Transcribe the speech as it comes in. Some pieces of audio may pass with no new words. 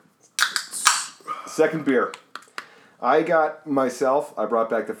Second beer. I brought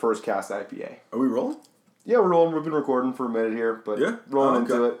back the First Cast IPA. Are we rolling? Yeah, we're rolling. We've been recording for a minute here, but rolling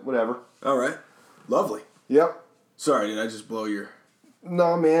into it, whatever. All right. Lovely. Yep. Sorry, did I just blow your...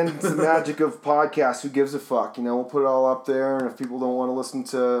 No, man, it's the magic of podcasts. Who gives a fuck? You know, we'll put it all up there, and if people don't want to listen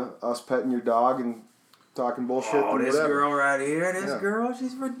to us petting your dog and talking bullshit, oh, this whatever. girl right here, girl,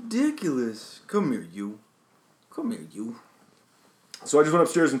 she's ridiculous. Come here, you. So I just went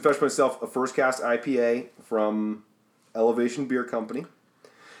upstairs and fetched myself a First Cast IPA from Elevation Beer Company.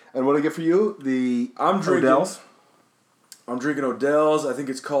 And what did I get for you? I'm drinking Odell's. I think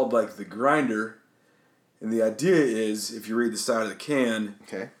it's called like the Grinder. And the idea is, if you read the side of the can,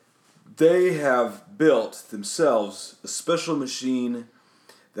 they have built themselves a special machine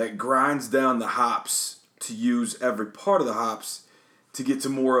that grinds down the hops to use every part of the hops to get to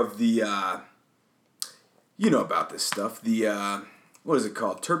more of the, you know about this stuff, the, what is it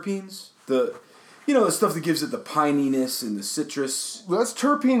called, terpenes? The stuff that gives it the pininess and the citrus. Well, that's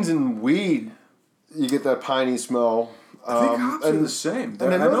terpenes and weed. You get that piney smell. I think hops are the same. I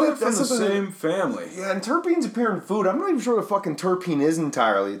know they're from the same family. Yeah, and terpenes appear in food. I'm not even sure what a fucking terpene is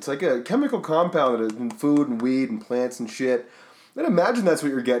entirely. It's like a chemical compound that is in food and weed and plants and shit. I'd imagine that's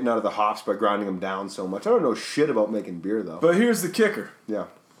what you're getting out of the hops by grinding them down so much. I don't know shit about making beer, though. But here's the kicker. Yeah.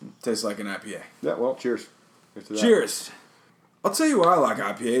 Tastes like an IPA. Yeah, well, cheers. Cheers. I'll tell you why I like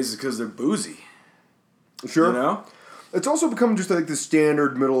IPAs is because they're boozy. Sure. You know? It's also become just like the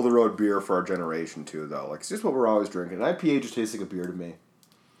standard middle-of-the-road beer for our generation, too, though. Like, it's just what we're always drinking. An IPA just tastes like a beer to me.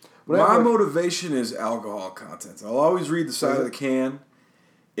 My motivation is alcohol content. I'll always read the side of the can,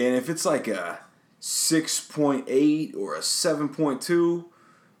 and if it's like a 6.8 or a 7.2,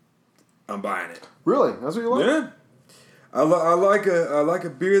 I'm buying it. Really? That's what you like? Yeah. I like a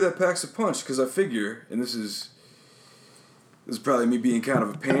beer that packs a punch, because I figure, and this is probably me being kind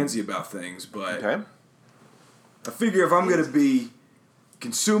of a pansy about things, but... Okay. I figure if I'm going to be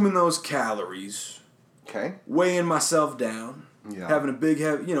consuming those calories, weighing myself down, having a big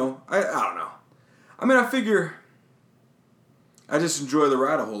heavy, I don't know. I mean, I figure I just enjoy the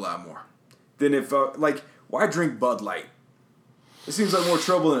ride a whole lot more than if, why drink Bud Light? It seems like more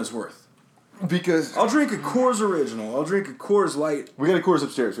trouble than it's worth. Because... I'll drink a Coors Original. I'll drink a Coors Light. We got a Coors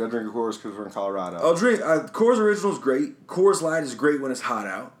upstairs. We got to drink a Coors because we're in Colorado. I'll drink... Coors Original is great. Coors Light is great when it's hot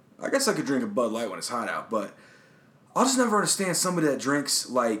out. I guess I could drink a Bud Light when it's hot out, but... I'll just never understand somebody that drinks,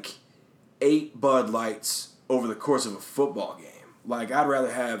 8 Bud Lights over the course of a football game. Like, I'd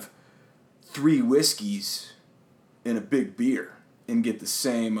rather have 3 whiskeys in a big beer and get the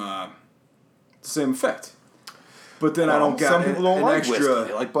same effect. But then I don't get some people don't like extra... whiskey.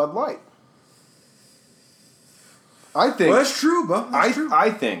 They like Bud Light. I think... Well, that's true, Bub. That's true. I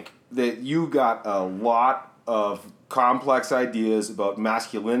think that you got a lot of complex ideas about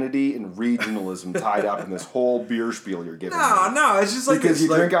masculinity and regionalism tied up in this whole beer spiel you're giving. No, it's just like because you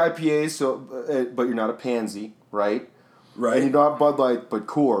drink IPAs, but you're not a pansy, right? Right. And you're not Bud Light, but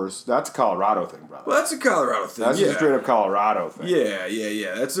Coors. That's a Colorado thing, brother. Well, that's a Colorado thing. That's a straight up Colorado thing.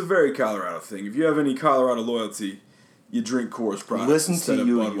 Yeah. That's a very Colorado thing. If you have any Colorado loyalty, you drink Coors products. Listen instead to of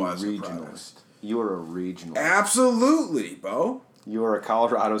you, Budweiser you regionalist. products. You are a regionalist. Absolutely, Bo. You are a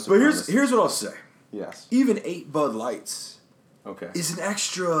Colorado supremacist. But here's what I'll say. Yes. Even 8 Bud Lights is an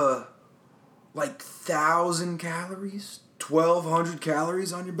extra, 1,000 calories, 1,200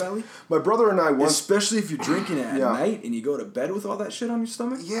 calories on your belly. My brother and I once... Especially if you're drinking it at night and you go to bed with all that shit on your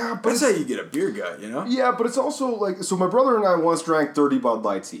stomach. Yeah, but... That's how you get a beer gut, you know? Yeah, but it's also So my brother and I once drank 30 Bud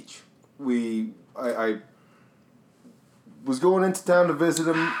Lights each. I was going into town to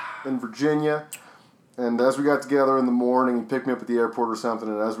visit him in Virginia... And as we got together in the morning, he picked me up at the airport or something,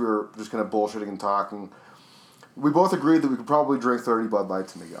 and as we were just kind of bullshitting and talking, we both agreed that we could probably drink 30 Bud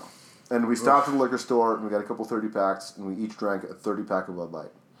Lights in a go. And we stopped at the liquor store, and we got a couple 30-packs, and we each drank a 30-pack of Bud Light.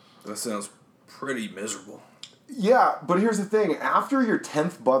 That sounds pretty miserable. Yeah, but here's the thing. After your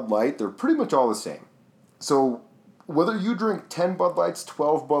 10th Bud Light, they're pretty much all the same. So whether you drink 10 Bud Lights,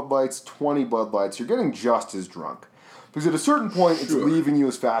 12 Bud Lights, 20 Bud Lights, you're getting just as drunk. Because at a certain point, it's leaving you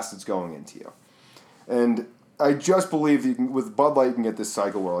as fast as it's going into you. And I just believe that with Bud Light, you can get this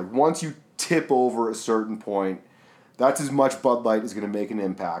cycle where, once you tip over a certain point, that's as much Bud Light is going to make an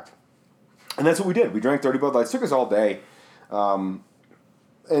impact. And that's what we did. We drank 30 Bud Lights. It took us all day. And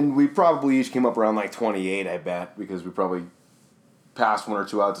we probably each came up around 28, I bet, because we probably passed one or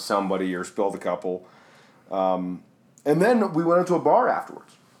two out to somebody or spilled a couple. And then we went into a bar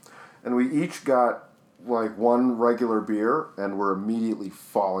afterwards. And we each got, one regular beer, and we're immediately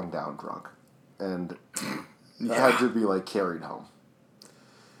falling down drunk. And I had to be, carried home.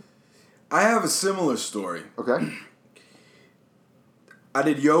 I have a similar story. Okay. I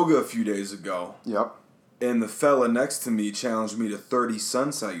did yoga a few days ago. Yep. And the fella next to me challenged me to 30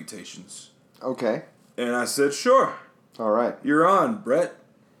 sun salutations. Okay. And I said, sure. All right. You're on, Brett.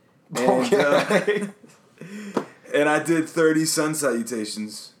 And, Okay. And I did 30 sun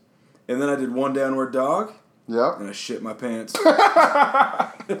salutations. And then I did one downward dog. Yep. And I shit my pants.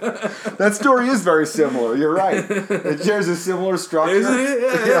 That story is very similar. You're right. It shares a similar structure. Isn't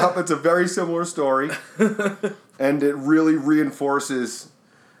it? Yeah, it's a very similar story. And it really reinforces,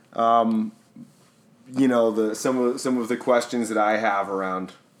 some of the questions that I have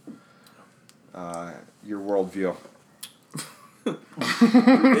around your worldview.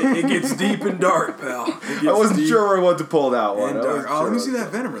 It gets deep and dark, pal. I wasn't sure where I wanted to pull that one. Let me see that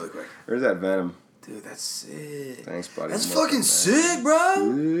Venom really quick. There's that Venom. Dude, that's sick. Thanks, buddy. That's fucking sick,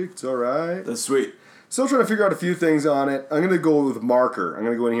 bro. Sick. It's all right. That's sweet. Still trying to figure out a few things on it. I'm going to go with marker. I'm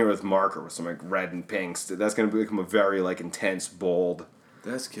going to go in here with marker with some like red and pinks. That's going to become a very like intense, bold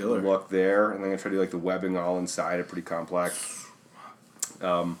That's killer. look there. And I'm going to try to do like the webbing all inside it, pretty complex.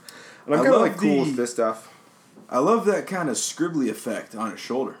 And I'm kind of like cool with this stuff. I love that kind of scribbly effect on his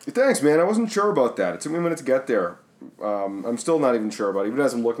shoulder. Thanks, man. I wasn't sure about that. It took me a minute to get there. I'm still not even sure about it. Even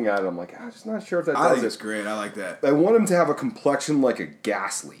as I'm looking at it, I'm like, I'm just not sure if that does it. I think it's great. I like that. I want him to have a complexion like a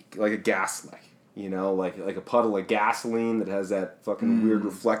gas leak, like a gas leak. You know, like a puddle of gasoline that has that fucking weird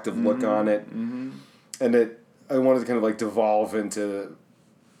reflective look on it. Mm-hmm. And I wanted to kind of like devolve into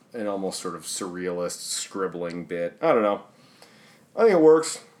an almost sort of surrealist scribbling bit. I don't know. I think it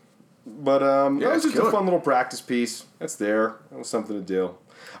works. But that was just a fun little practice piece. That's there. That was something to do.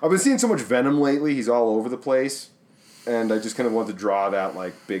 I've been seeing so much Venom lately. He's all over the place. And I just kind of want to draw that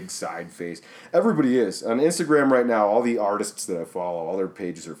like big side face. Everybody is. On Instagram right now, all the artists that I follow, all their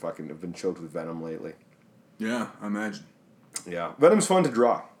pages have been choked with Venom lately. Yeah, I imagine. Yeah. Venom's fun to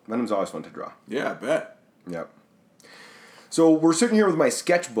draw. Venom's always fun to draw. Yeah, I bet. Yep. So we're sitting here with my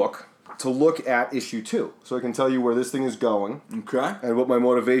sketchbook to look at issue 2. So I can tell you where this thing is going. Okay. And what my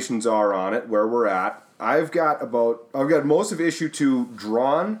motivations are on it, where we're at. I've got most of issue 2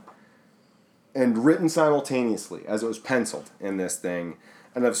 drawn and written simultaneously as it was penciled in this thing,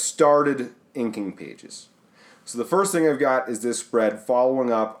 and I've started inking pages. So the first thing I've got is this spread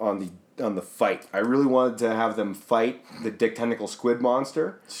following up on the fight. I really wanted to have them fight the Dick Tentacle Squid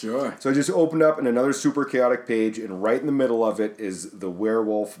Monster. Sure. So I just opened up in another super chaotic page, and right in the middle of it is the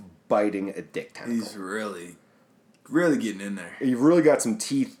werewolf biting a dick tentacle. He's really, really getting in there. You've really got some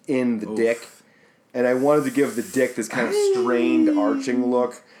teeth in the dick, and I wanted to give the dick this kind of strained, arching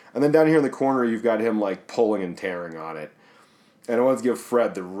look. And then down here in the corner, you've got him like pulling and tearing on it. And I wanted to give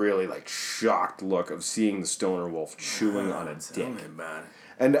Fred the really like shocked look of seeing the stoner wolf chewing on a dick. Tell me about it.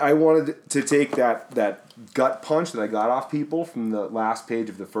 And I wanted to take that gut punch that I got off people from the last page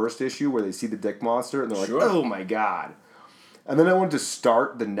of the first issue where they see the dick monster and they're like, oh my god. And then I wanted to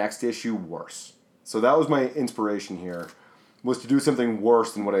start the next issue worse. So that was my inspiration here, was to do something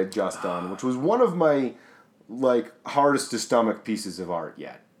worse than what I had just done, which was one of my like hardest to stomach pieces of art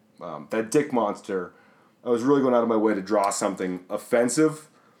yet. That dick monster, I was really going out of my way to draw something offensive,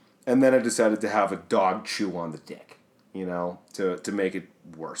 and then I decided to have a dog chew on the dick, to make it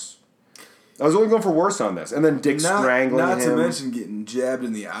worse. I was only going for worse on this, and then Dick strangling him. Not to mention getting jabbed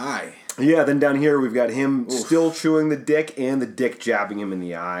in the eye. Yeah, then down here we've got him still chewing the dick, and the dick jabbing him in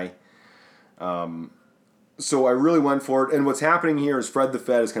the eye. So I really went for it, and what's happening here is Fred the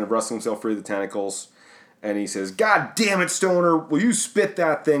Fed is kind of wrestling himself free of the tentacles. And he says, God damn it, Stoner, will you spit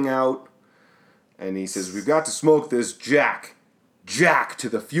that thing out? And he says, we've got to smoke this Jack to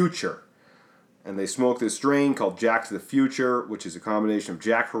the future. And they smoke this strain called Jack to the Future, which is a combination of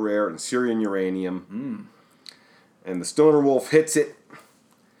Jack Herrera and Syrian uranium. And the Stoner Wolf hits it,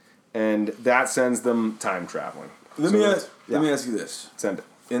 and that sends them time traveling. Let me ask you this. Send it.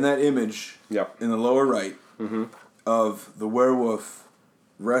 In that image, in the lower right, of the werewolf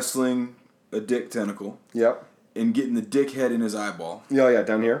wrestling a dick tentacle. Yep. And getting the dick head in his eyeball. Yeah,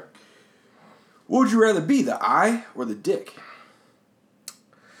 down here. What would you rather be, the eye or the dick?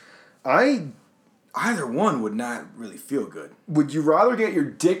 Either one would not really feel good. Would you rather get your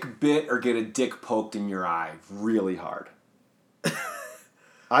dick bit or get a dick poked in your eye really hard?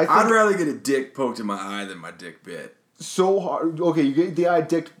 I'd rather get a dick poked in my eye than my dick bit. So hard. Okay, you get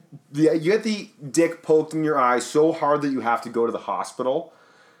you get the dick poked in your eye so hard that you have to go to the hospital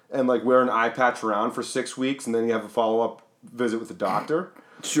and like wear an eye patch around for 6 weeks, and then you have a follow-up visit with the doctor.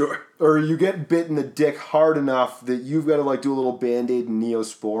 Sure. Or you get bit in the dick hard enough that you've got to like do a little Band-Aid and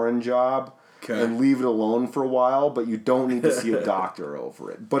Neosporin job and leave it alone for a while, but you don't need to see a doctor over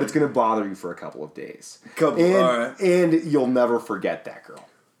it. But it's going to bother you for a couple of days. And you'll never forget that girl.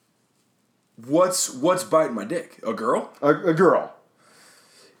 What's biting my dick? A girl? A girl.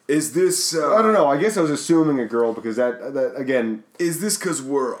 Is this... I don't know. I guess I was assuming a girl because that again... Is this because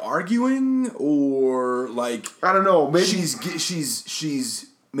we're arguing or like... I don't know. Maybe... She's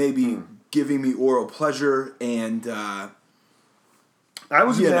maybe giving me oral pleasure and... I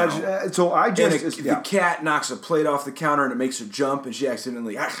was imagining... So I just... The cat knocks a plate off the counter and it makes her jump and she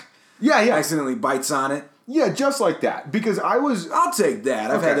accidentally... accidentally bites on it. Yeah, just like that. Because I was... I'll take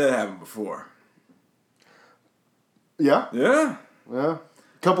that. I've had that happen before. Yeah? Yeah. Yeah.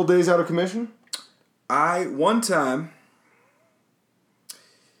 Couple days out of commission? One time,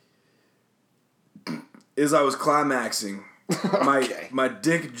 as I was climaxing, my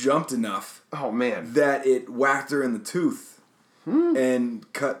dick jumped enough. Oh, man. That it whacked her in the tooth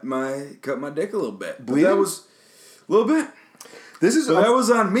and cut my dick a little bit. Bleeding? That was a little bit. That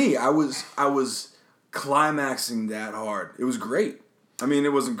was on me. I was climaxing that hard. It was great. I mean,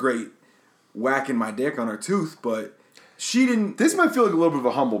 it wasn't great whacking my dick on her tooth, but she didn't... This might feel like a little bit of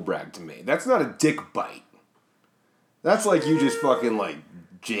a humble brag to me. That's not a dick bite. That's like you just fucking, like,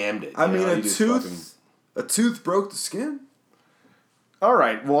 jammed it. I mean, a tooth broke the skin. All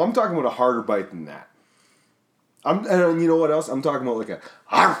right. Well, I'm talking about a harder bite than that. And you know what else? I'm talking about like a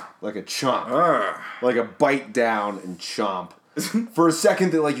chomp. Like a bite down and chomp. For a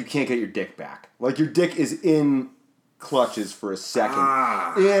second that, like, you can't get your dick back. Like, your dick is in clutches for a second.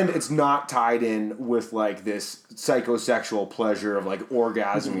 And it's not tied in with, like, this psychosexual pleasure of, like,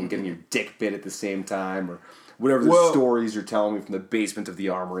 orgasm and getting your dick bit at the same time or whatever the stories you're telling me from the basement of the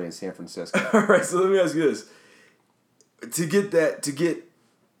Armory in San Francisco. All right, so let me ask you this. To get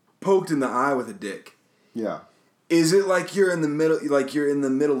poked in the eye with a dick. Yeah. Is it like you're in the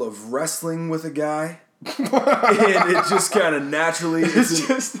middle of wrestling with a guy? And it just kind of naturally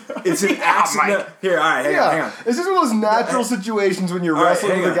it's an accident. Here, all right, hang on. It's just one of those natural situations when you're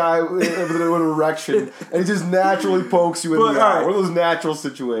wrestling with a guy with an erection and he just naturally pokes you in the eye. One of those natural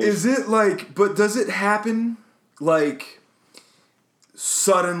situations. Is it like, but does it happen like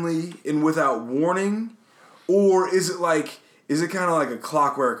suddenly and without warning? Or is it kind of like a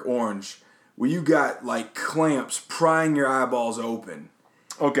Clockwork Orange where you got like clamps prying your eyeballs open?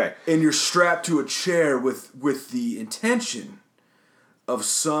 Okay. And you're strapped to a chair with the intention of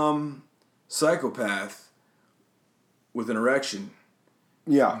some psychopath with an erection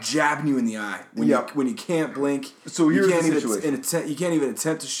jabbing you in the eye when you can't blink. So here's the situation. You can't even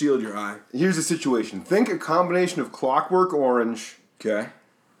attempt to shield your eye. Here's the situation. Think a combination of Clockwork Orange and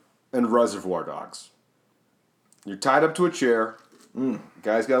Reservoir Dogs. You're tied up to a chair.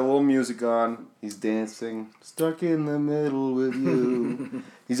 Guy's got a little music on. He's dancing. Stuck in the middle with you.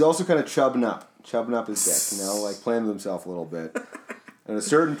 He's also kind of chubbing up his dick, like playing with himself a little bit. And at a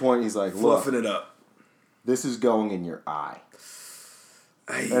certain point, he's like, look, fluffing it up. This is going in your eye.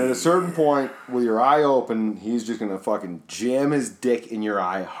 And at a certain point, with your eye open, he's just going to fucking jam his dick in your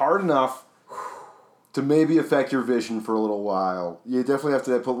eye hard enough to maybe affect your vision for a little while. You definitely have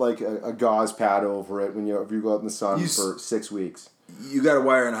to put like a gauze pad over it if you go out in the sun for 6 weeks. You got to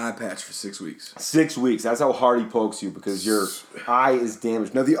wire an eye patch for 6 weeks. 6 weeks. That's how hard he pokes you because your eye is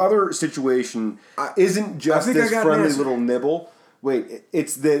damaged. Now the other situation isn't just this friendly little nibble. Wait,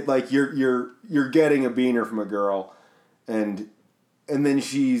 it's that like you're getting a beaner from a girl, and then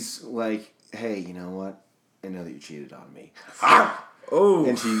she's like, "Hey, you know what? I know that you cheated on me." Oh,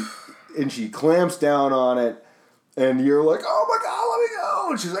 and she clamps down on it, and you're like, "Oh my god, let me go!"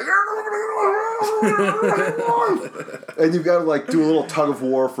 And she's like, and you've got to like do a little tug of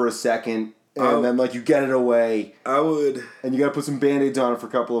war for a second, and then like you get it away. And you got to put some Band-Aids on it for a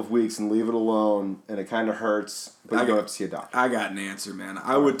couple of weeks and leave it alone, and it kind of hurts, but you don't have to see a doctor. I got an answer, man.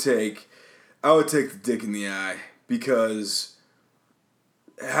 I would take the dick in the eye because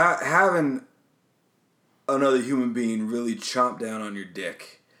having another human being really chomp down on your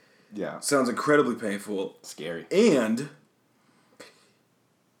dick. Yeah. Sounds incredibly painful. Scary. And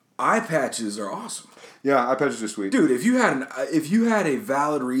eye patches are awesome. Yeah, eye patches are sweet. Dude, if you had a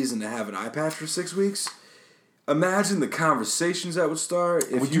valid reason to have an eye patch for 6 weeks, imagine the conversations that would start.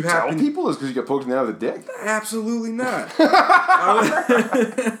 If would you tell people it's because you got poked in the eye with a dick? Absolutely not.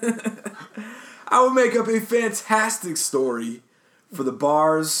 I would make up a fantastic story for the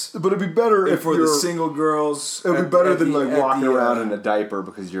bars, but it'd be better if for the single girls. It'd be better than like walking around in a didiaper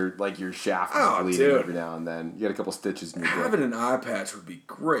because your shaft is bleeding every now and then. You got a couple stitches in your dick. Having an eye patch would be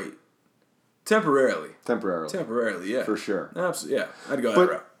great. Temporarily, yeah, for sure. Absolutely, yeah. I'd go that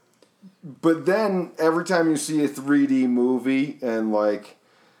route. But then every time you see a 3D movie and like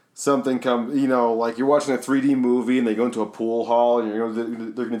something like you're watching a 3D movie and they go into a pool hall and they're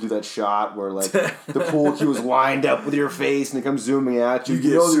going to do that shot where like the pool cue is lined up with your face and it comes zooming at you. You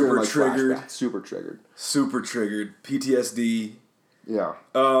get super like triggered. Super triggered. Super triggered. PTSD. Yeah.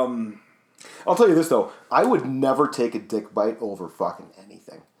 I'll tell you this, though. I would never take a dick bite over fucking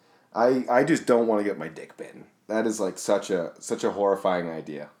anything. I just don't want to get my dick bitten. That is like such a horrifying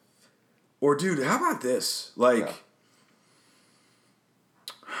idea. Or, dude, how about this? Like... Yeah.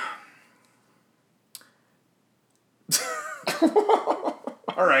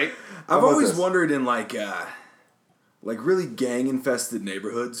 All right. I've always wondered in like really gang-infested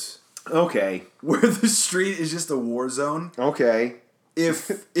neighborhoods. Okay. Where the street is just a war zone. Okay.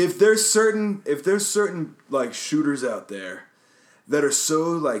 If there's certain like shooters out there that are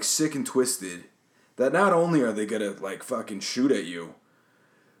so like sick and twisted that not only are they gonna like fucking shoot at you,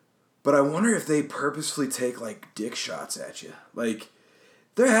 but I wonder if they purposefully take like dick shots at you. Like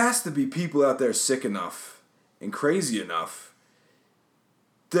there has to be people out there sick enough and crazy enough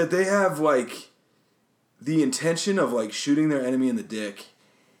that they have, like, the intention of, like, shooting their enemy in the dick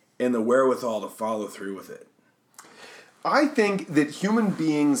and the wherewithal to follow through with it. I think that human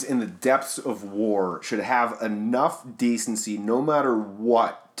beings in the depths of war should have enough decency, no matter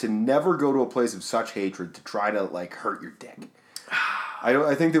what, to never go to a place of such hatred to try to, like, hurt your dick.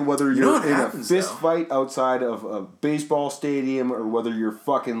 I think that whether you're in a fist fight outside of a baseball stadium or whether you're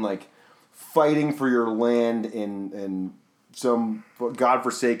fucking, like, fighting for your land in some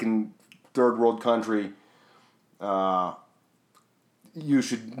godforsaken third world country, you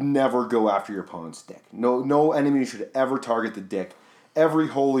should never go after your opponent's dick. No enemy should ever target the dick. Every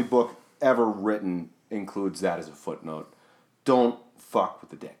holy book ever written includes that as a footnote. Don't fuck with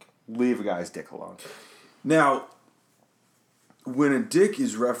the dick. Leave a guy's dick alone. Now, when a dick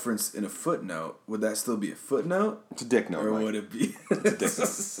is referenced in a footnote, would that still be a footnote? It's a dick note, or Mike. Would it be? It's a dick note.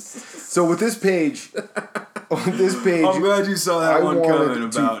 So with this page... On this page, I'm glad you saw that one coming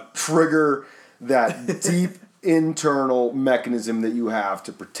about. To trigger that deep internal mechanism that you have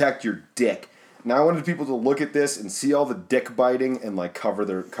to protect your dick. Now I wanted people to look at this and see all the dick biting and like cover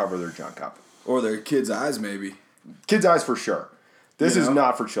their junk up. Or their kids' eyes, maybe. Kids' eyes for sure. This is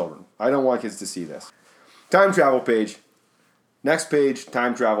not for children. I don't want kids to see this. Time travel page. Next page,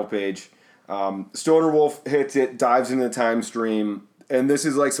 time travel page. Stoner Wolf hits it, dives into the time stream. And this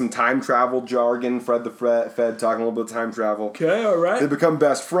is like some time travel jargon. Fred the Fed talking a little bit of time travel. Okay, all right. They become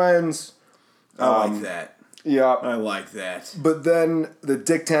best friends. I like that. Yeah. I like that. But then the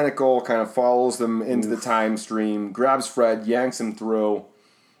dick tentacle kind of follows them into the time stream, grabs Fred, yanks him through,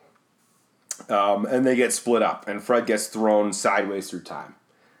 and they get split up. And Fred gets thrown sideways through time.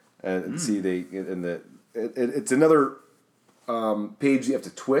 And it's another page you have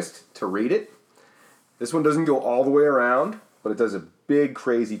to twist to read it. This one doesn't go all the way around, but it does a big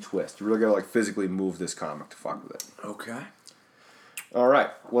crazy twist. You really gotta like physically move this comic to fuck with it. Okay. All right,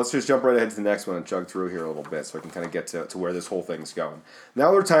 let's just jump right ahead to the next one and chug through here a little bit so I can kind of get to where this whole thing's going.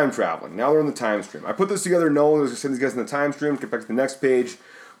 Now they're time traveling. Now they're in the time stream. I put this together knowing I was going to send these guys in the time stream. Get back to the next page,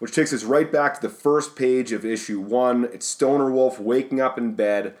 which takes us right back to the first page of issue 1. It's Stoner Wolf waking up in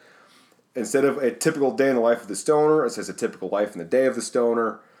bed. Instead of a typical day in the life of the stoner, it says a typical life in the day of the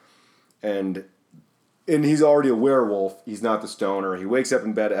stoner. And he's already a werewolf. He's not the stoner. He wakes up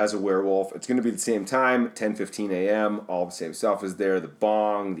in bed as a werewolf. It's going to be the same time, 10:15 a.m. All the same stuff is there. The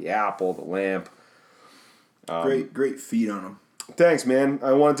bong, the apple, the lamp. Great feed on him. Thanks, man.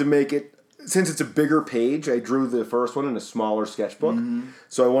 I wanted to make it, since it's a bigger page, I drew the first one in a smaller sketchbook. Mm-hmm.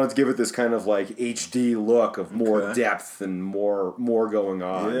 So I wanted to give it this kind of like HD look of more depth and more going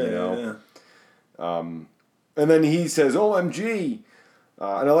on, Yeah. And then he says, OMG.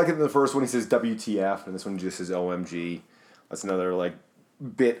 And I like it in the first one, he says WTF, and this one just says OMG. That's another, like,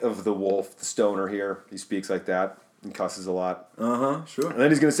 bit of the wolf, the stoner here. He speaks like that and cusses a lot. Sure. And then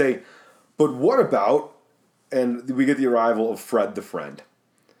he's going to say, but what about, and we get the arrival of Fred the Friend.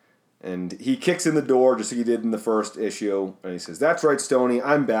 And he kicks in the door just like he did in the first issue, and he says, that's right, Stoney,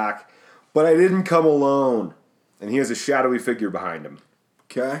 I'm back, but I didn't come alone. And he has a shadowy figure behind him.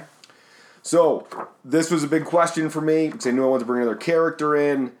 Okay. So, this was a big question for me, because I knew I wanted to bring another character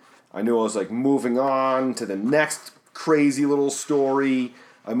in. I knew I was, like, moving on to the next crazy little story.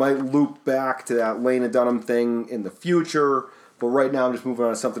 I might loop back to that Lena Dunham thing in the future, but right now I'm just moving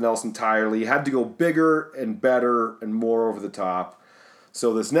on to something else entirely. Had to go bigger and better and more over the top.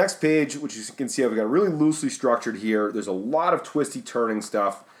 So this next page, which you can see I've got really loosely structured here, there's a lot of twisty turning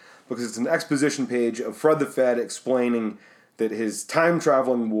stuff, because it's an exposition page of Fred the Fed explaining that his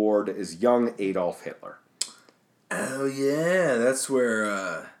time-traveling ward is young Adolf Hitler. Oh, yeah. That's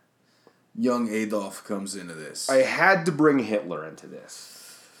where young Adolf comes into this. I had to bring Hitler into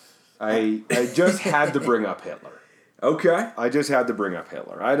this. I just had to bring up Hitler. Okay. I just had to bring up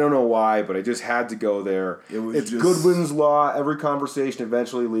Hitler. I don't know why, but I just had to go there. It's just... Goodwin's Law. Every conversation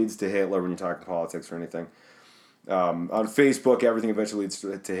eventually leads to Hitler when you're talking politics or anything. On Facebook, everything eventually leads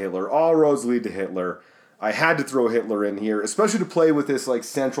to Hitler. All roads lead to Hitler. I had to throw Hitler in here, especially to play with this like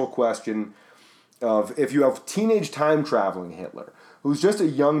central question of if you have teenage time traveling Hitler, who's just a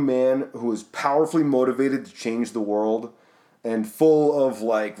young man who is powerfully motivated to change the world and full of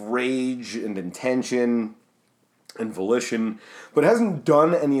like rage and intention and volition, but hasn't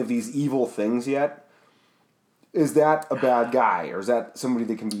done any of these evil things yet. Is that a bad guy, or is that somebody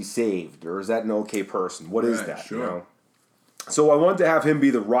that can be saved, or is that an okay person? What is that? Sure. You know? So I wanted to have him be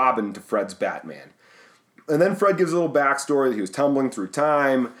the Robin to Fred's Batman. And then Fred gives a little backstory that he was tumbling through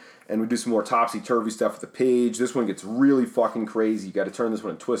time, and we do some more topsy-turvy stuff with the page. This one gets really fucking crazy. You got to turn this one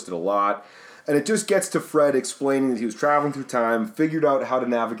and twist it a lot. And it just gets to Fred explaining that he was traveling through time, figured out how to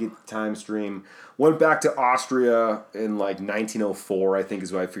navigate the time stream, went back to Austria in like 1904, I think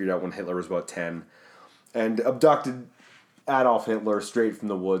is what I figured out when Hitler was about 10, and abducted Adolf Hitler straight from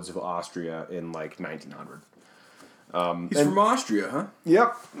the woods of Austria in like 1900. He's from Austria, huh?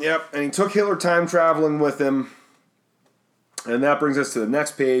 Yep. And he took Hitler time traveling with him. And that brings us to the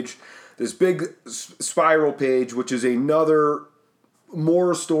next page, this big spiral page, which is another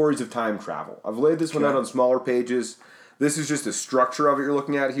more stories of time travel. I've laid this one out on smaller pages. This is just the structure of it you're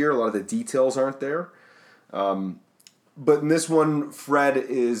looking at here. A lot of the details aren't there. But in this one, Fred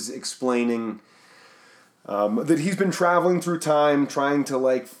is explaining that he's been traveling through time trying to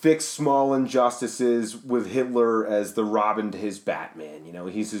like fix small injustices with Hitler as the Robin to his Batman. You know,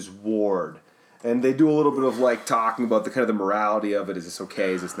 he's his ward. And they do a little bit of like talking about the kind of the morality of it. Is this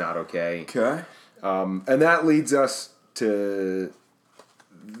okay? Is this not okay? Okay. And that leads us to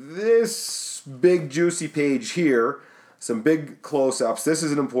this big juicy page here. Some big close-ups. This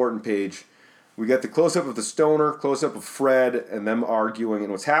is an important page. We get the close-up of the stoner, close-up of Fred, and them arguing.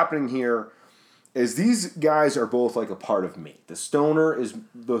 And what's happening here is these guys are both like a part of me. The stoner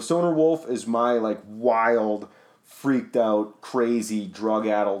wolf is my like wild, freaked out, crazy,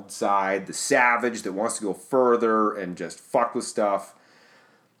 drug-addled side. The savage that wants to go further and just fuck with stuff.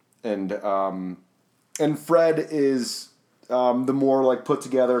 And Fred is the more like put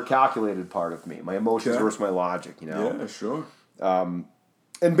together, calculated part of me. My emotions versus my logic. You know. Yeah, sure.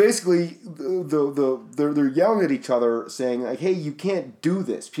 And basically, they're yelling at each other, saying like, "Hey, you can't do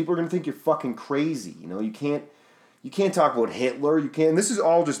this. People are gonna think you're fucking crazy. You know, you can't talk about Hitler. You can't." And this is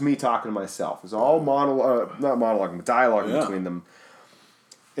all just me talking to myself. It's all not monologuing, but dialogue between them,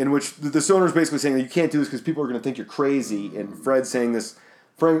 in which the stoner's basically saying that you can't do this because people are gonna think you're crazy. And Fred's saying this.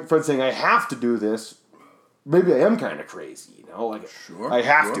 Fred's saying, "I have to do this. Maybe I am kind of crazy. You know, like I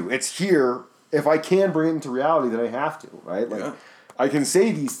have to. It's here. If I can bring it into reality, then I have to. Right? Like." I can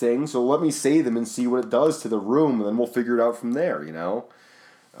say these things, so let me say them and see what it does to the room, and then we'll figure it out from there, you know?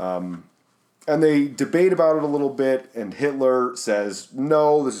 And they debate about it a little bit, and Hitler says,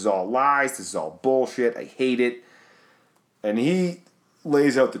 no, this is all lies, this is all bullshit, I hate it. And he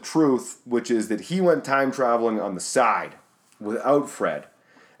lays out the truth, which is that he went time traveling on the side without Fred,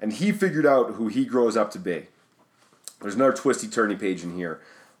 and he figured out who he grows up to be. There's another twisty-turny page in here.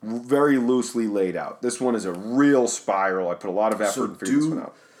 Very loosely laid out. This one is a real spiral. I put a lot of effort in figuring this one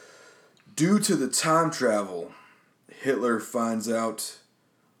out. Due to the time travel, Hitler finds out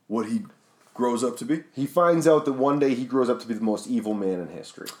what he grows up to be? He finds out that one day he grows up to be the most evil man in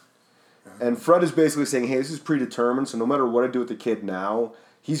history. And Fred is basically saying, hey, this is predetermined, so no matter what I do with the kid now,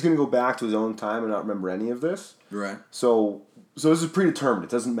 he's going to go back to his own time and not remember any of this. Right. So this is predetermined.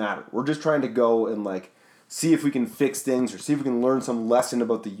 It doesn't matter. We're just trying to go and, like, see if we can fix things or see if we can learn some lesson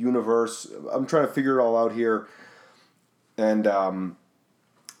about the universe. I'm trying to figure it all out here. And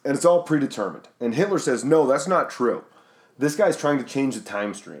it's all predetermined. And Hitler says, no, that's not true. This guy's trying to change the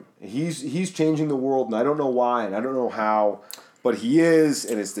time stream. He's changing the world, and I don't know why, and I don't know how, but he is,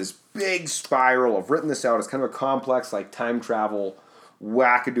 and it's this big spiral. I've written this out. It's kind of a complex, like, time travel,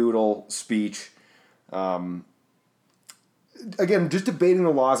 wackadoodle speech. Again, just debating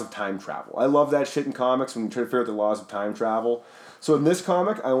the laws of time travel. I love that shit in comics when you try to figure out the laws of time travel. So in this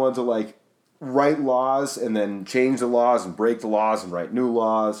comic, I wanted to, like, write laws and then change the laws and break the laws and write new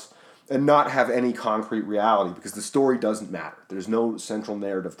laws and not have any concrete reality because the story doesn't matter. There's no central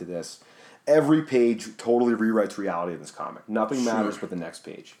narrative to this. Every page totally rewrites reality in this comic. Nothing matters but the next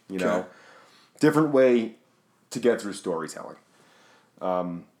page, you know? Different way to get through storytelling.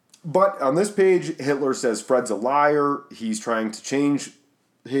 But on this page, Hitler says Fred's a liar. He's trying to change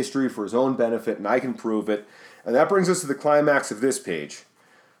history for his own benefit, and I can prove it. And that brings us to the climax of this page,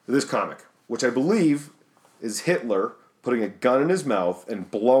 this comic, which I believe is Hitler putting a gun in his mouth and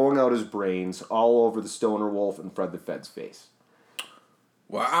blowing out his brains all over the Stoner Wolf and Fred the Fed's face.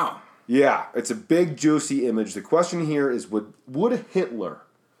 Wow. Yeah, it's a big, juicy image. The question here is, would Hitler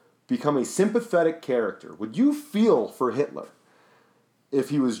become a sympathetic character? Would you feel for Hitler if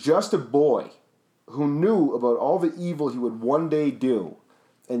he was just a boy who knew about all the evil he would one day do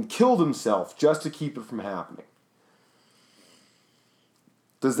and killed himself just to keep it from happening?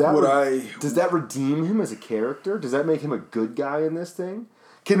 Does that redeem him as a character? Does that make him a good guy in this thing?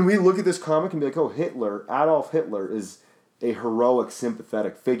 Can we look at this comic and be like, oh, Adolf Hitler is a heroic,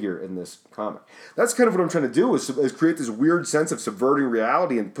 sympathetic figure in this comic? That's kind of what I'm trying to do, is create this weird sense of subverting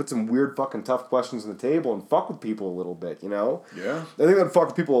reality and put some weird fucking tough questions on the table and fuck with people a little bit, you know? Yeah. I think that'd fuck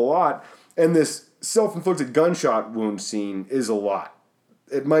with people a lot. And this self-inflicted gunshot wound scene is a lot.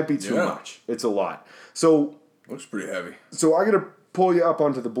 It might be too much. It's a lot. So... Looks pretty heavy. So I'm going to pull you up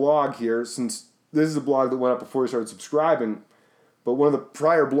onto the blog here, since this is a blog that went up before you started subscribing, but one of the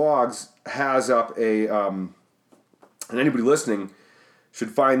prior blogs has up a, and anybody listening should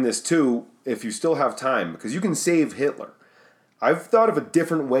find this too if you still have time, because you can save Hitler. I've thought of a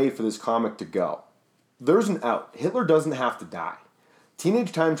different way for this comic to go. There's an out. Hitler doesn't have to die.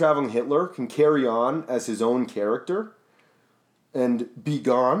 Teenage time-traveling Hitler can carry on as his own character and be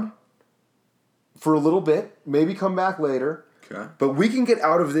gone for a little bit, maybe come back later. Okay. But we can get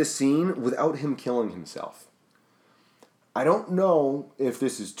out of this scene without him killing himself. I don't know if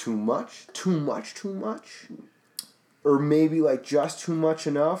this is too much, or maybe like just too much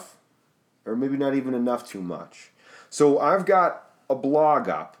enough, or maybe not even enough too much. So I've got a blog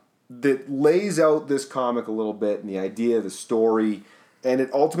up that lays out this comic a little bit and the idea, the story, and it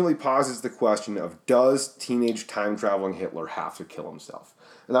ultimately posits the question of, does teenage time-traveling Hitler have to kill himself?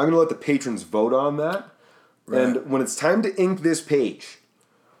 And I'm going to let the patrons vote on that. Right. And when it's time to ink this page,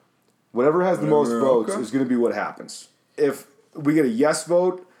 whatever has the most votes is going to be what happens. If we get a yes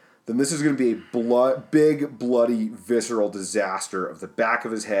vote, then this is going to be a big, bloody, visceral disaster of the back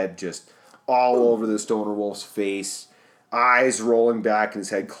of his head just all over the Stoner Wolf's face, eyes rolling back in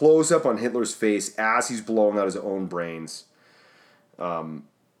his head, close up on Hitler's face as he's blowing out his own brains.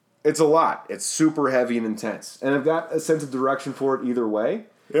 It's a lot. It's super heavy and intense. And I've got a sense of direction for it either way.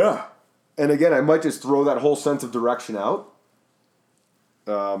 Yeah. And again, I might just throw that whole sense of direction out.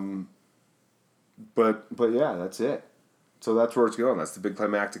 But yeah, that's it. So that's where it's going. That's the big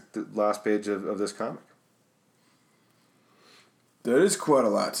climactic last page of this comic. That is quite a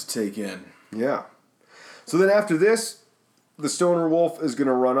lot to take in. Yeah. So then after this, the Stoner Wolf is going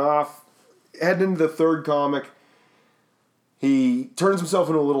to run off. Heading into the third comic, he turns himself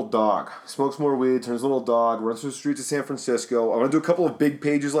into a little dog. Smokes more weed, turns a little dog, runs through the streets of San Francisco. I want to do a couple of big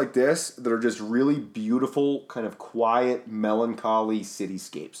pages like this that are just really beautiful, kind of quiet, melancholy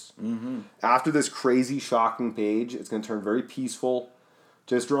cityscapes. Mm-hmm. After this crazy, shocking page, it's going to turn very peaceful.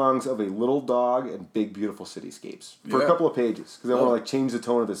 Just drawings of a little dog and big, beautiful cityscapes for a couple of pages, because I want to change the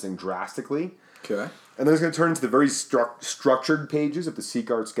tone of this thing drastically. Okay. And then it's going to turn into the very structured pages of the Seek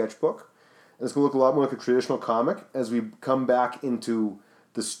Art sketchbook. And it's going to look a lot more like a traditional comic as we come back into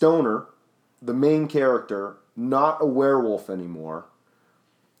the stoner, the main character, not a werewolf anymore,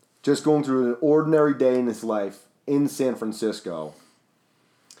 just going through an ordinary day in his life in San Francisco.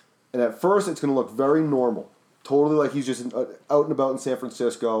 And at first, it's going to look very normal. Totally like he's just out and about in San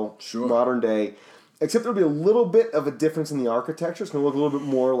Francisco, modern day. Except there'll be a little bit of a difference in the architecture. It's going to look a little bit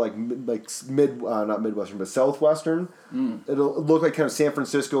more like not Midwestern, but Southwestern. It'll look like kind of San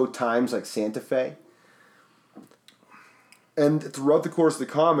Francisco times like Santa Fe. And throughout the course of the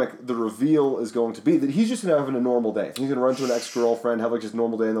comic, the reveal is going to be that he's just going to have a normal day. He's going to run to an ex-girlfriend, have like just a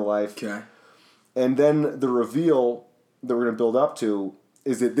normal day in the life. Okay. And then the reveal that we're going to build up to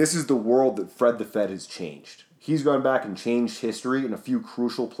is that this is the world that Fred the Fed has changed. He's gone back and changed history in a few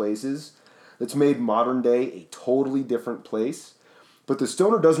crucial places. That's made modern day a totally different place. But the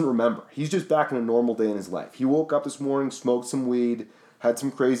stoner doesn't remember. He's just back in a normal day in his life. He woke up this morning, smoked some weed, had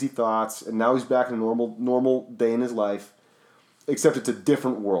some crazy thoughts, and now he's back in a normal day in his life. Except it's a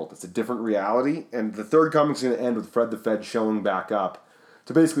different world. It's a different reality. And the third comic's going to end with Fred the Fed showing back up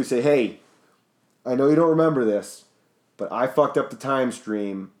to basically say, hey, I know you don't remember this, but I fucked up the time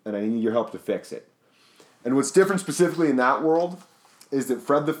stream, and I need your help to fix it. And what's different specifically in that world is that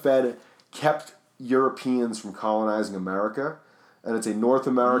Fred the Fed kept Europeans from colonizing America, and it's a North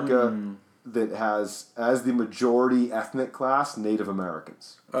America that has, as the majority ethnic class, Native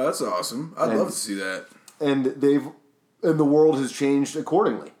Americans. Oh, that's awesome. I'd love to see that. And the world has changed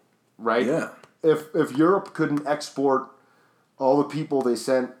accordingly, right? Yeah. If Europe couldn't export all the people they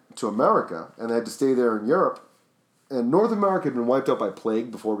sent to America, and they had to stay there in Europe, and North America had been wiped out by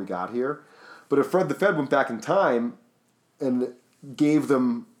plague before we got here, but if Fred the Fed went back in time and gave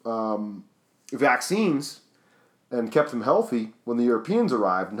them vaccines, and kept them healthy when the Europeans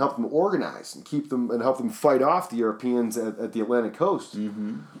arrived and helped them organize and keep them and help them fight off the Europeans at the Atlantic coast,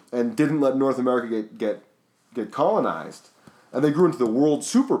 and didn't let North America get colonized, and they grew into the world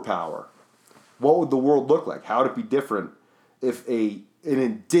superpower. What would the world look like? How would it be different if an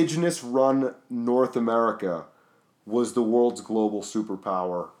indigenous-run North America was the world's global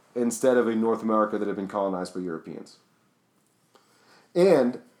superpower instead of a North America that had been colonized by Europeans?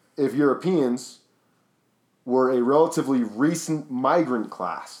 And if Europeans were a relatively recent migrant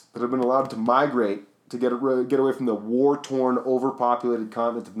class that had been allowed to migrate to get away from the war-torn, overpopulated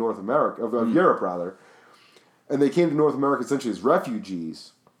continent of North America, of Europe rather, and they came to North America essentially as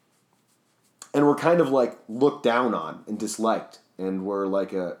refugees, and were kind of like looked down on and disliked, and were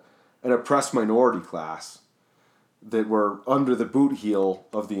like an oppressed minority class that were under the boot heel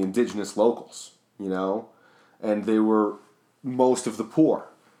of the indigenous locals, you know, and they were most of the poor.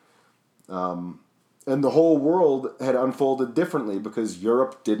 And the whole world had unfolded differently because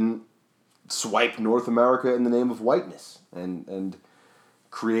Europe didn't swipe North America in the name of whiteness and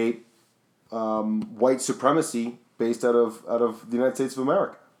create white supremacy based out of the United States of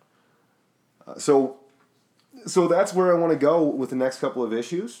America. So that's where I want to go with the next couple of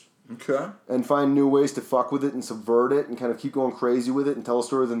issues. Okay. And find new ways to fuck with it and subvert it and kind of keep going crazy with it and tell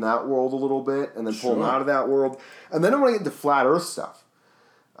stories in that world a little bit and then pull them out of that world. And then I want to get into flat Earth stuff.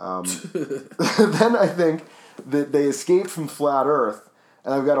 Then I think that they escaped from flat Earth,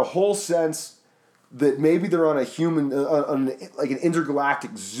 and I've got a whole sense that maybe they're on a human, like an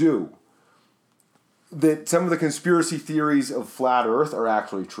intergalactic zoo, that some of the conspiracy theories of flat Earth are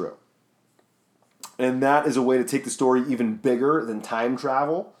actually true. And that is a way to take the story even bigger than time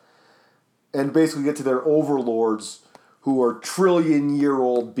travel and basically get to their overlords who are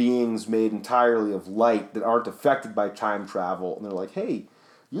trillion-year-old beings made entirely of light that aren't affected by time travel. And they're like, hey,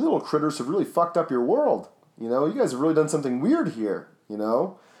 you little critters have really fucked up your world. You know, you guys have really done something weird here, you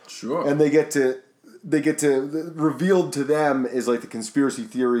know? Sure. And they get to revealed to them is like the conspiracy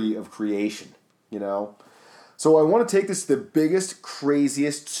theory of creation, you know? So I want to take this to the biggest,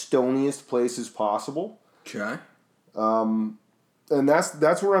 craziest, stoniest places possible. Okay. And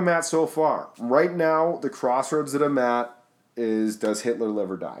that's where I'm at so far. Right now, the crossroads that I'm at is, does Hitler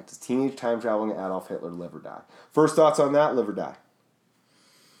live or die? Does teenage time-traveling Adolf Hitler live or die? First thoughts on that, live or die?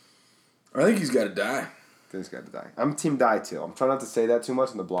 I think he's got to die. I think he's got to die. I'm team die, too. I'm trying not to say that too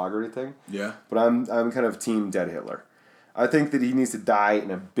much in the blog or anything. Yeah. But I'm kind of team dead Hitler. I think that he needs to die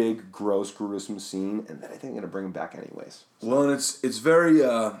in a big, gross, gruesome scene, and then I think I'm going to bring him back anyways. Well, and it's very...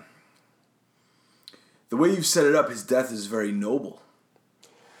 the way you've set it up, his death is very noble.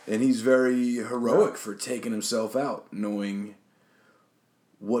 And he's very heroic for taking himself out, knowing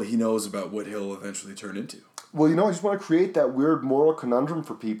what he knows about what he'll eventually turn into. Well, you know, I just want to create that weird moral conundrum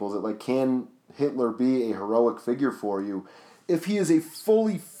for people that, like, can Hitler be a heroic figure for you if he is a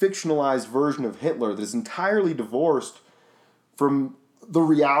fully fictionalized version of Hitler that is entirely divorced from the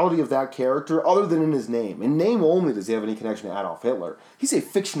reality of that character other than in his name? In name only does he have any connection to Adolf Hitler. He's a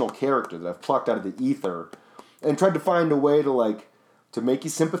fictional character that I've plucked out of the ether and tried to find a way to make you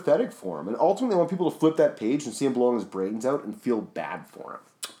sympathetic for him. And ultimately I want people to flip that page and see him blowing his brains out and feel bad for him.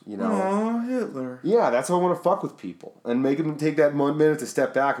 You know? Aw, Hitler. Yeah, that's how I want to fuck with people. And make them take that 1 minute to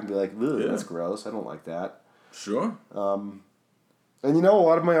step back and be like, ugh, that's gross. I don't like that. Sure. And you know, a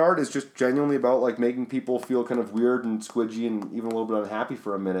lot of my art is just genuinely about like making people feel kind of weird and squidgy and even a little bit unhappy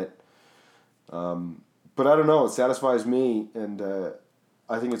for a minute. But I don't know, it satisfies me, and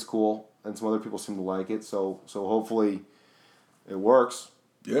I think it's cool, and some other people seem to like it, so hopefully it works.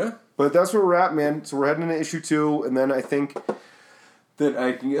 Yeah. But that's where we're at, man. So we're heading into issue 2, and then I think that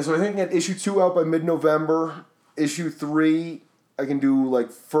I can get issue 2 out by mid-November. Issue 3, I can do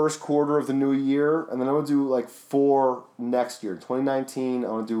like first quarter of the new year, and then I'm going to do like 4 next year. 2019, I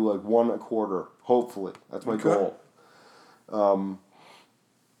want to do like 1 a quarter, hopefully. That's my goal. And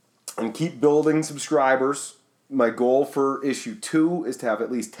keep building subscribers. My goal for issue 2 is to have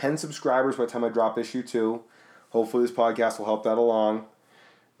at least 10 subscribers by the time I drop issue 2. Hopefully this podcast will help that along.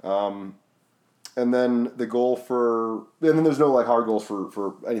 And then the goal and then there's no like hard goals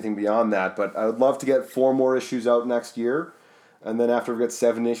for anything beyond that, but I would love to get 4 more issues out next year. And then after we get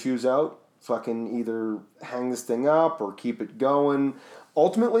 7 issues out, fucking either hang this thing up or keep it going.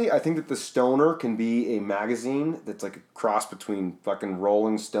 Ultimately, I think that the Stoner can be a magazine that's like a cross between fucking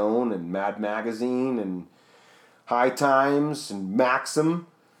Rolling Stone and Mad Magazine and High Times and Maxim.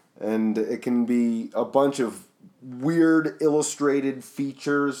 And it can be a bunch of weird illustrated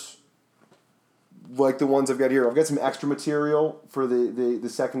features like the ones I've got here. I've got some extra material for the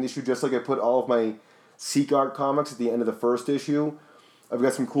second issue, just like I put all of my Seek Art comics at the end of the first issue. I've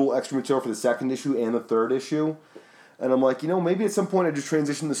got some cool extra material for the second issue and the third issue. And I'm like, maybe at some point I just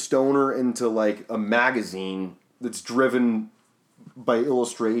transition the Stoner into like a magazine that's driven by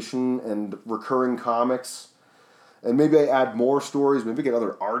illustration and recurring comics. And maybe I add more stories. Maybe get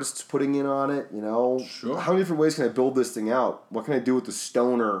other artists putting in on it. Sure. How many different ways can I build this thing out? What can I do with the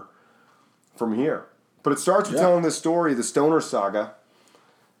Stoner from here? But it starts with telling this story, the Stoner saga.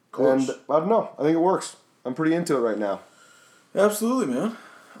 Of course. And I don't know. I think it works. I'm pretty into it right now. Absolutely, man.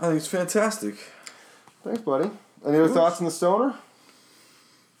 I think it's fantastic. Thanks, buddy. Any other thoughts on the Stoner?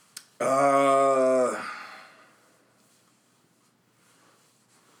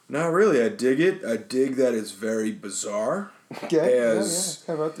 Not really. I dig it. I dig that it's very bizarre. Okay. It's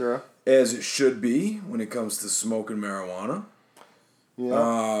kind of out there. As it should be when it comes to smoking marijuana. Yeah.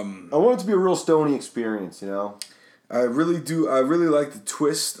 I want it to be a real Stony experience, I really do. I really like the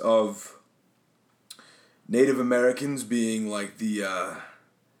twist of Native Americans being like the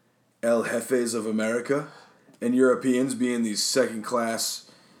El Jefes of America, and Europeans being these second-class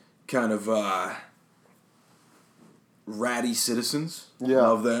kind of ratty citizens. Yeah.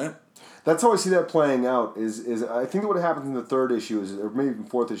 Love that. That's how I see that playing out. Is I think that what happens in the third issue or maybe even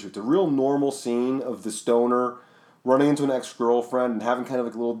fourth issue, it's a real normal scene of the Stoner running into an ex-girlfriend and having kind of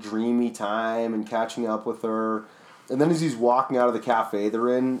like a little dreamy time and catching up with her. And then as he's walking out of the cafe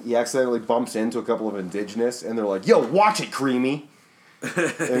they're in, he accidentally bumps into a couple of indigenous, and they're like, "Yo, watch it, Creamy."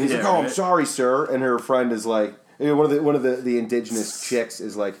 And he's like, "Oh, I'm sorry, sir." And her friend is like, one of the indigenous chicks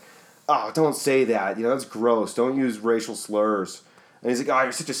is like, "Oh, don't say that. That's gross. Don't use racial slurs." And he's like, "Oh,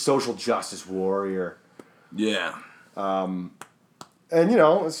 you're such a social justice warrior." Yeah. And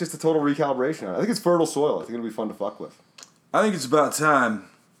it's just a total recalibration. I think it's fertile soil. I think it'll be fun to fuck with. I think it's about time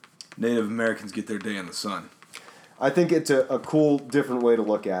Native Americans get their day in the sun. I think it's a cool, different way to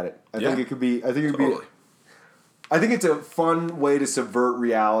look at it. I think it could be. I think it's a fun way to subvert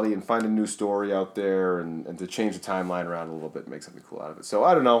reality and find a new story out there and to change the timeline around a little bit and make something cool out of it. So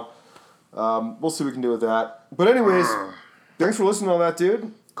I don't know. We'll see what we can do with that. But anyways, thanks for listening to all that, dude.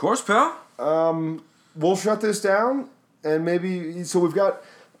 Of course, pal. We'll shut this down and maybe. So we've got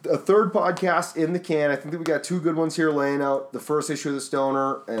a third podcast in the can. I think that we got two good ones here laying out: the first issue of the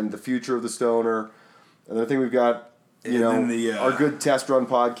Stoner and the future of the Stoner. And then I think we've got. Our good test run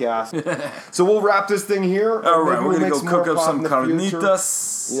podcast. So we'll wrap this thing here. All right, we're going to go cook up some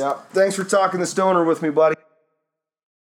carnitas. Yeah. Thanks for talking the Stoner with me, buddy.